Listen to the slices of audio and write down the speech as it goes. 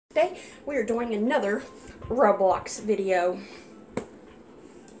Today we are doing another Roblox video.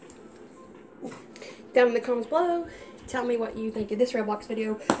 Down in the comments below, tell me what you think of this Roblox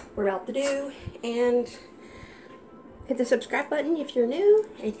video we're about to do, and hit the subscribe button if you're new,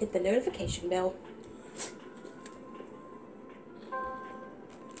 and hit the notification bell.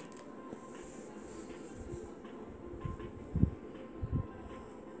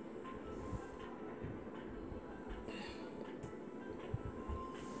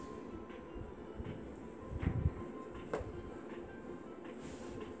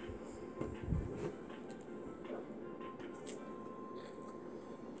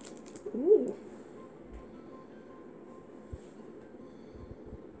 Ooh.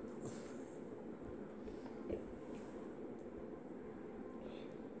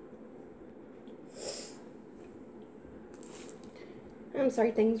 I'm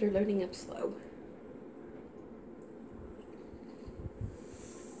sorry, things are loading up slow.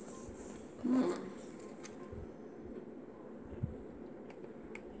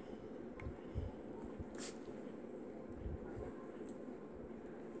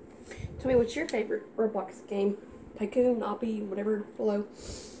 Tell me, what's your favorite Roblox game? Tycoon, Obby, whatever, below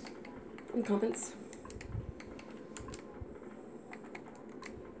in the comments.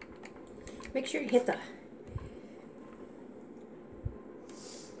 Make sure you hit the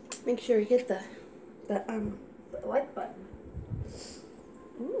like button.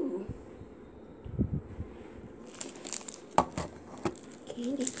 Ooh.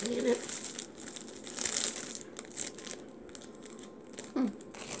 Candy Planet.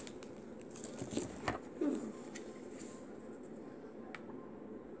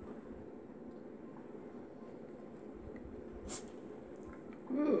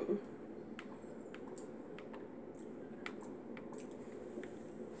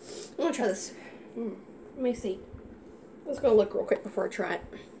 I'm gonna try this. Let me see. I'm just gonna look real quick before I try it.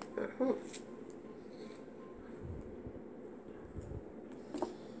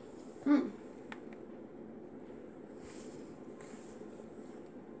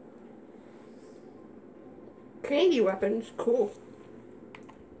 Candy weapons, cool.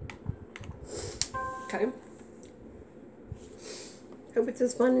 Okay. Hope it's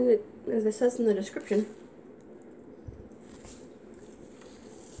as fun as it says in the description.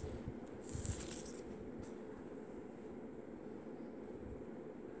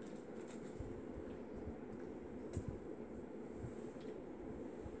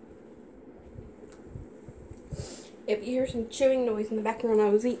 If you hear some chewing noise in the background, I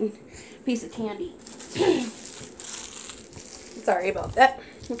was eating a piece of candy. Sorry about that.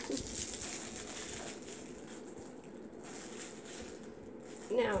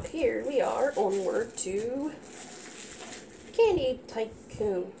 Now here we are, onward to Candy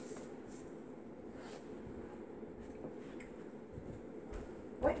Tycoon.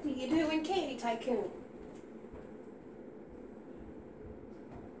 What do you do in Candy Tycoon?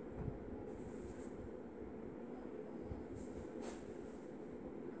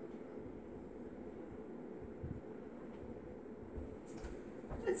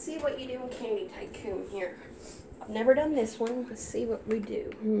 Let's see what you do in Candy Tycoon here. I've never done this one. Let's see what we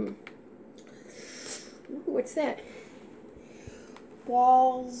do. Ooh, what's that?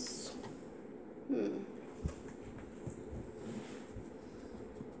 Walls.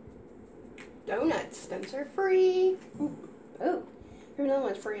 Donuts. Those are free. Oh, there's another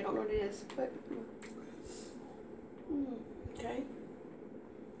one's free. I don't know what it is, but okay.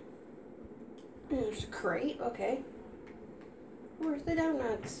 There's a crate. Okay. Where's the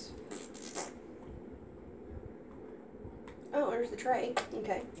donuts? Oh, there's the tray.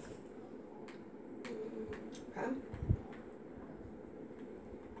 Okay. Okay.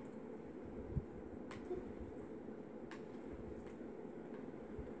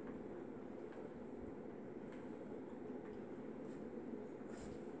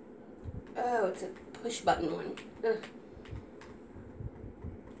 Oh, it's a push button one. Ugh.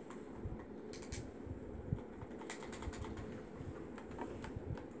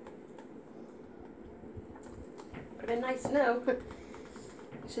 Would have been nice to know.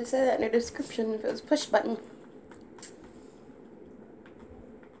 Should have said that in the description if it was push button.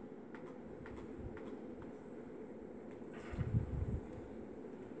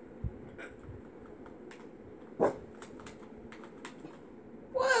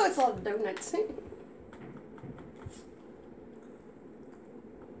 Whoa, it's all donuts.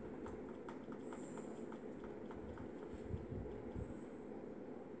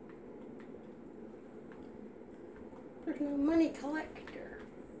 There's no money collector.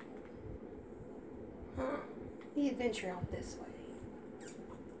 Huh. The adventure out this way.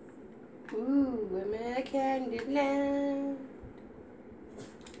 Ooh, I'm at a candy land.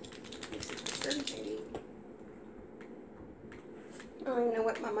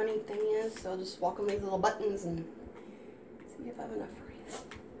 what my money thing is, so I'll just walk on these little buttons and see if I have enough for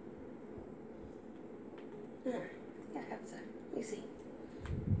you. I have to. Let me see.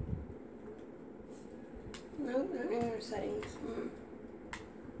 Nope, not in our settings.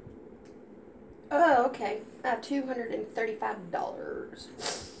 Oh, okay. I have $235.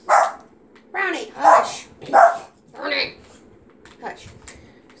 Brownie, hush. Brownie, hush.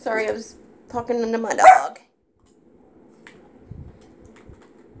 Sorry, I was talking to my dog.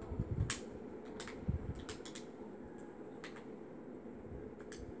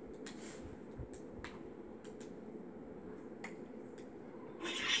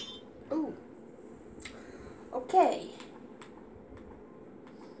 Ooh. Okay.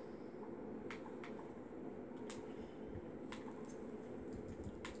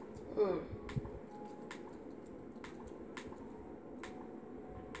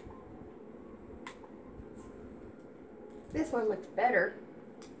 This one looks better.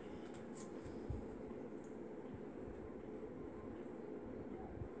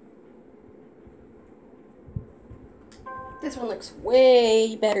 This one looks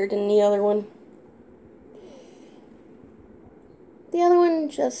way better than the other one. The other one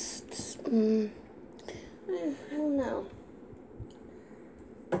just, I don't know.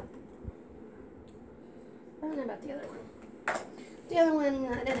 I don't know about the other one. The other one,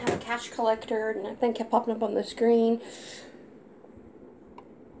 I didn't have a cash collector, and that thing kept popping up on the screen.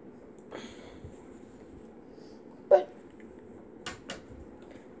 But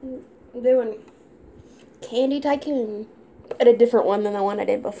I'm doing Candy Tycoon, but a different one than the one I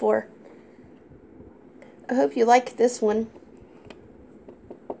did before. I hope you like this one.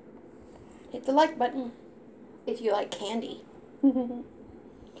 Hit the like button if you like candy.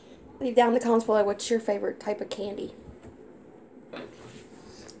 Leave down in the comments below what's your favorite type of candy.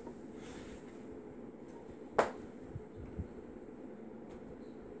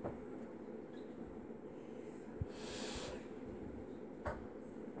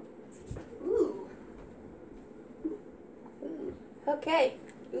 Okay.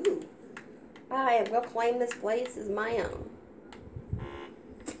 Ooh. I will claim this place as my own.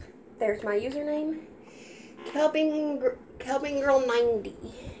 There's my username. Kelvin Girl 90.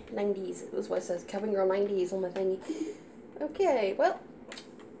 90s is what it says. Kelvin Girl 90s on my thingy. Okay, well.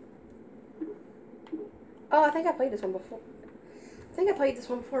 Oh, I think I played this one before.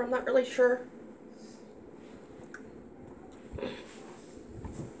 I'm not really sure.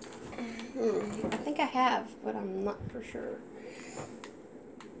 I think I have, but I'm not for sure.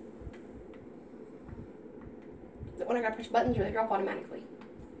 Is it when I gotta push buttons or they drop automatically?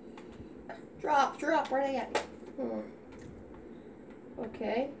 Drop, where are they at?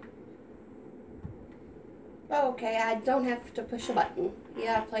 Okay. Oh, okay, I don't have to push a button.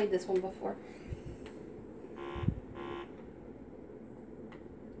 Yeah, I played this one before.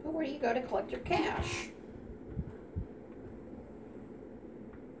 But where do you go to collect your cash?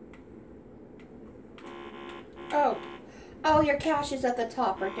 Oh, your cash is at the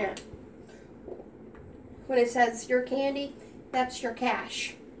top right there. When it says your candy, that's your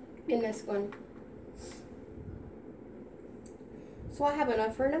cash in this one. So I have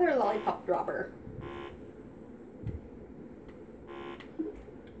enough for another lollipop dropper.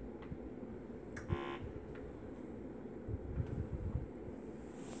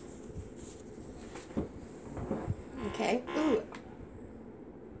 Okay. Ooh.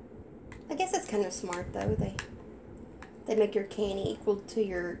 I guess that's kind of smart though. They make your candy equal to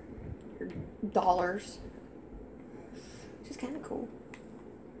your dollars. Which is kind of cool.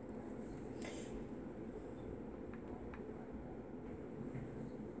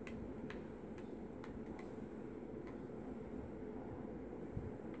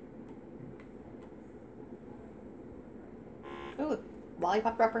 Oh,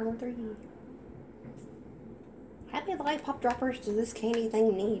 lollipop dropper number 3. How many lollipop droppers does this candy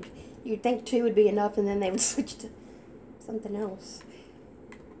thing need? You'd think 2 would be enough, and then they would switch to something else.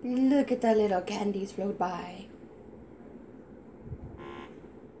 Look at the little candies float by.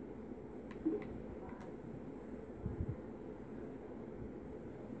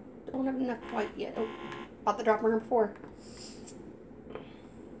 Don't have enough quite yet. Oh, bought the dropper number 4.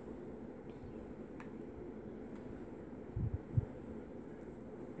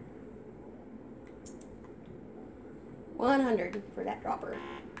 $100 for that dropper,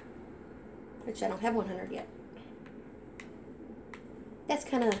 which I don't have 100 yet. That's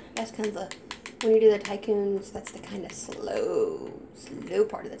kind of when you do the tycoons. That's the kind of slow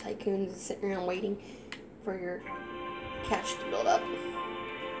part of the tycoons, is sitting around waiting for your cash to build up.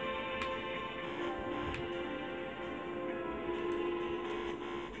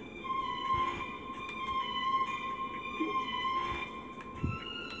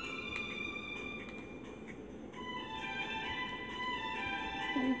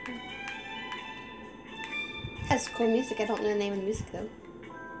 has cool music. I don't know the name of the music though.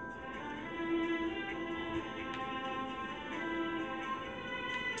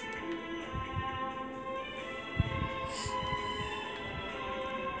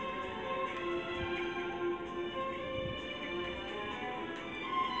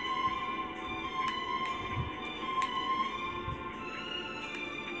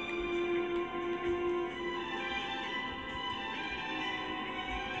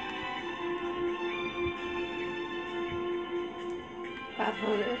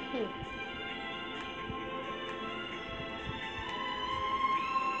 $500.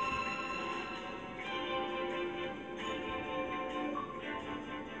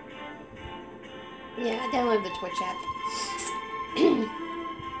 Yeah, I downloaded the Twitch app.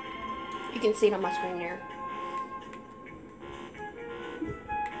 You can see it on my screen there.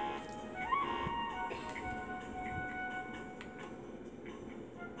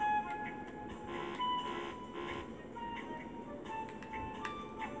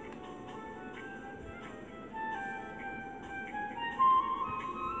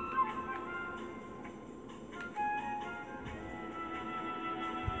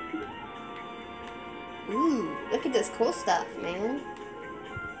 Ooh, look at this cool stuff, man.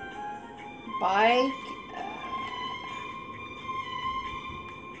 Bike.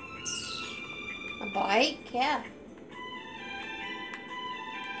 A bike? Yeah.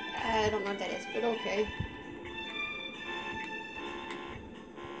 I don't know what that is, but okay.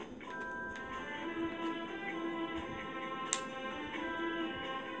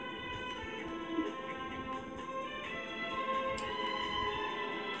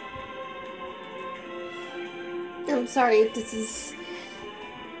 I'm sorry if this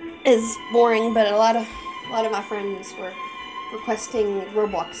is boring, but a lot of my friends were requesting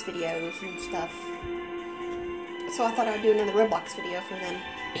Roblox videos and stuff. So I thought I'd do another Roblox video for them.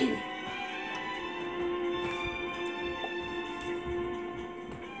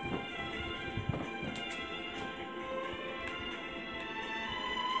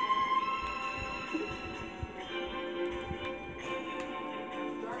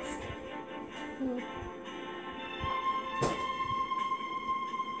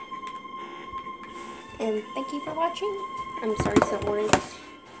 And thank you for watching. I'm sorry it's so boring.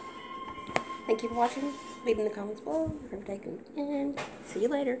 Thank you for watching. Leave in the comments below. I'm Tycoon. And see you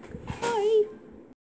later. Bye.